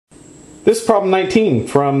This is problem 19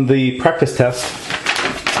 from the practice test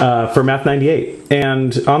for Math 98.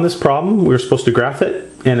 And on this problem, we're supposed to graph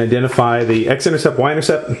it and identify the x-intercept,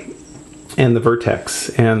 y-intercept, and the vertex.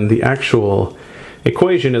 And the actual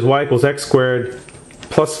equation is y equals x squared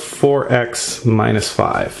plus 4x minus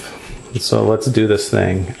 5. So let's do this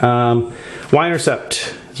thing.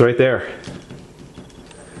 Y-intercept is right there.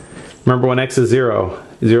 Remember when x is 0,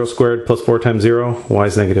 0 squared plus 4 times 0, y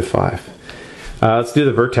is negative 5. Let's do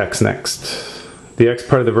the vertex next. The x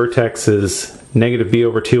part of the vertex is negative b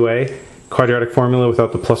over 2a, quadratic formula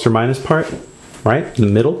without the plus or minus part, right, in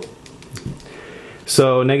the middle.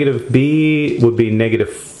 So negative b would be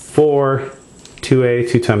negative 4, 2a,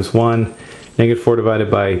 2 times 1, negative 4 divided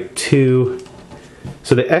by 2.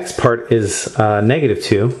 So the x part is negative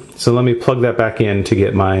 2. So let me plug that back in to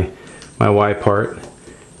get my y part.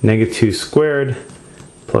 Negative 2 squared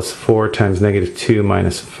plus 4 times negative 2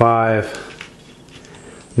 minus 5.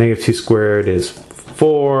 Negative 2 squared is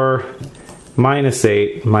 4 minus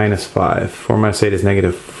 8 minus 5. 4 minus 8 is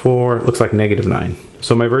negative 4. It looks like negative 9.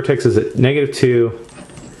 So my vertex is at negative 2,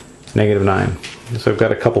 negative 9. So I've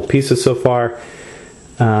got a couple pieces so far.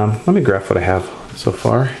 Let me graph what I have so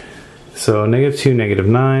far. So negative 2, negative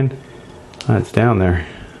 9. It's down there.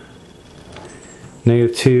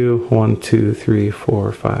 Negative 2, 1, 2, 3,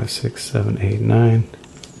 4, 5, 6, 7, 8, 9.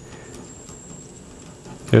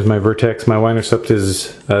 There's my vertex. My y-intercept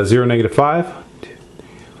is 0, negative 5.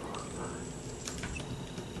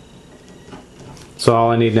 So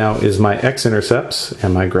all I need now is my x-intercepts,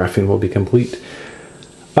 and my graphing will be complete.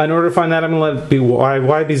 In order to find that, I'm going to let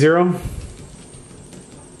y be 0.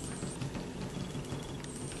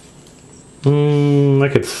 I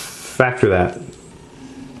could factor that.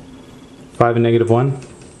 5 and negative 1.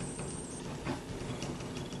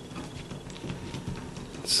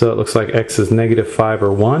 So it looks like x is negative 5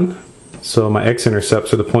 or 1. So my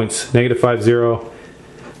x-intercepts are the points negative 5, 0,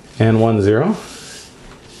 and 1, 0.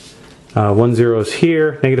 1, 0 is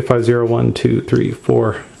here. Negative 5, 0, 1, 2, 3,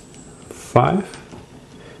 4, 5.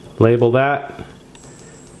 Label that.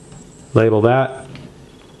 Label that.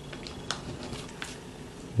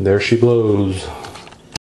 There she blows.